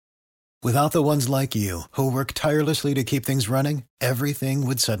Without the ones like you, who work tirelessly to keep things running, everything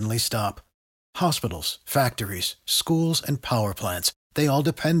would suddenly stop. Hospitals, factories, schools, and power plants, they all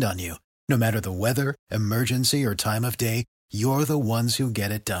depend on you. No matter the weather, emergency, or time of day, you're the ones who get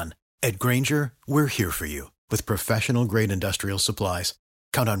it done. At Grainger, we're here for you with professional-grade industrial supplies.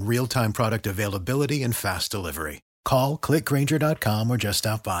 Count on real-time product availability and fast delivery. Call, click Grainger.com, or just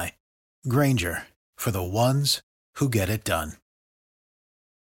stop by. Grainger, for the ones who get it done.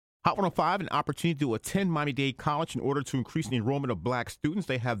 Hot 105, an opportunity to attend Miami Dade College in order to increase the enrollment of black students.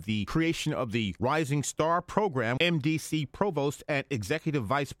 They have the creation of the Rising Star Program. MDC Provost and Executive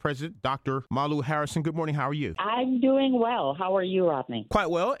Vice President, Dr. Malou Harris. Good morning. How are you? I'm doing well. How are you, Rodney? Quite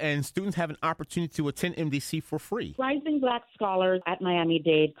well, and students have an opportunity to attend MDC for free. Rising Black Scholars at Miami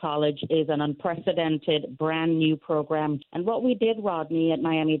Dade College is an unprecedented, brand new program. And what we did, Rodney, at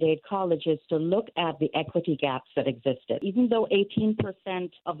Miami Dade College is to look at the equity gaps that existed. Even though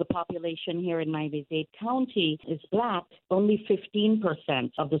 18% of the population here in Miami-Dade County is black, only 15%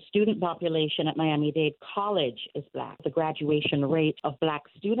 of the student population at Miami-Dade College is black. The graduation rate of black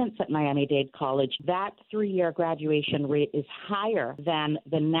students at Miami-Dade College, that 3-year graduation rate is higher than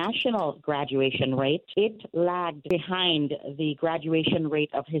the national graduation rate. It lagged behind the graduation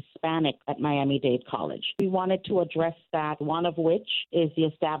rate of Hispanic at Miami-Dade College. We wanted to address that, one of which is the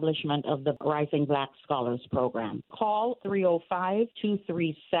establishment of the Rising Black Scholars Program. Call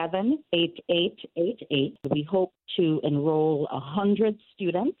 305-237-8888. We hope to enroll 100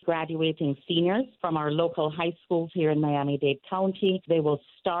 students, graduating seniors from our local high schools here in Miami-Dade County. They will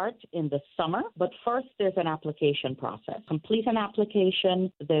start in the summer, but first there's an application process. Complete an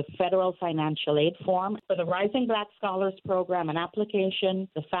application, the federal financial aid form for the Rising Black Scholars Program, an application,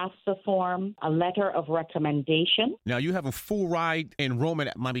 the FAFSA form, a letter of recommendation. Now, you have a full ride enrollment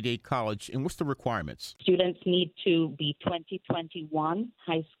at Miami-Dade College, and what's the requirements? Students need to be 2021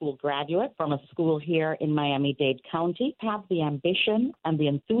 high school graduate from a school here in Miami-Dade County, have the ambition and the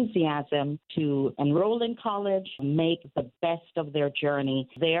enthusiasm to enroll in college, make the best of their journey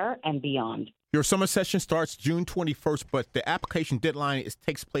there and beyond. Your summer session starts June 21st, but the application deadline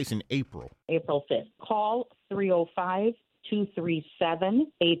takes place in April. April 5th. Call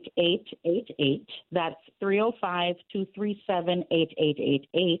 305-237-8888. That's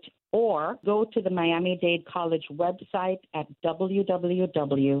 305-237-8888. Or go to the Miami-Dade College website at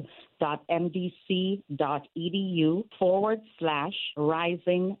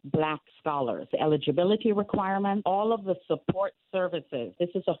www.mdc.edu/Rising Black Scholars. The eligibility requirements, all of the support services. This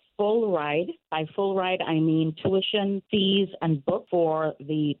is a full ride. By full ride, I mean tuition, fees, and book for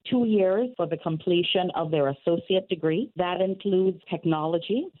the 2 years for the completion of their associate degree. That includes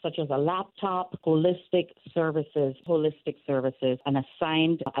technology, such as a laptop, holistic services, an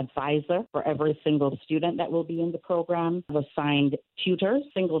assigned advisor for every single student that will be in the program, assigned tutors,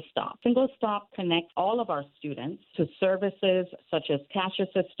 Single Stop. Single Stop connects all of our students to services such as cash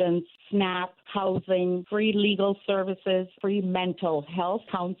assistance, SNAP, housing, free legal services, free mental health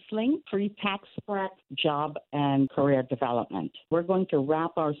counseling, free tax prep, job and career development. We're going to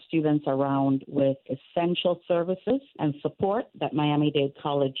wrap our students around with essential services and support that Miami-Dade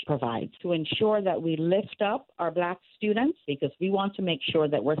College provides to ensure that we lift up our Black students, because we want to make sure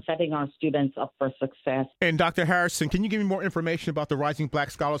that we're setting our students up for success. And Dr. Harrison, can you give me more information about the Rising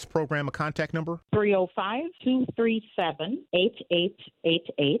Black Scholars Program, a contact number?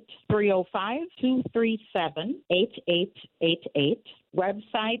 305-237-8888. 305-237-8888.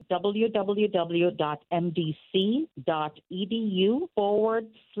 Website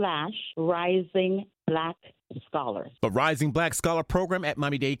www.mdc.edu/Rising Black Scholars. The Rising Black Scholar Program at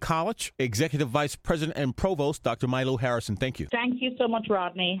Miami-Dade College. Executive Vice President and Provost, Dr. Malou Harrison. Thank you. Thank you so much,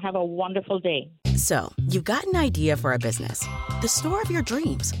 Rodney. Have a wonderful day. So, you've got an idea for a business. The store of your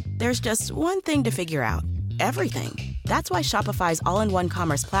dreams. There's just one thing to figure out. Everything. That's why Shopify's all-in-one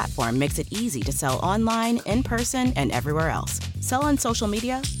commerce platform makes it easy to sell online, in person, and everywhere else. Sell on social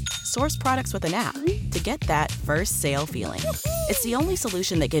media, source products with an app to get that first sale feeling. It's the only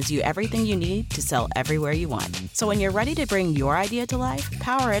solution that gives you everything you need to sell everywhere you want. So when you're ready to bring your idea to life,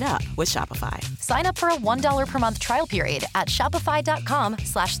 power it up with Shopify. Sign up for a $1 per month trial period at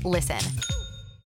shopify.com/listen.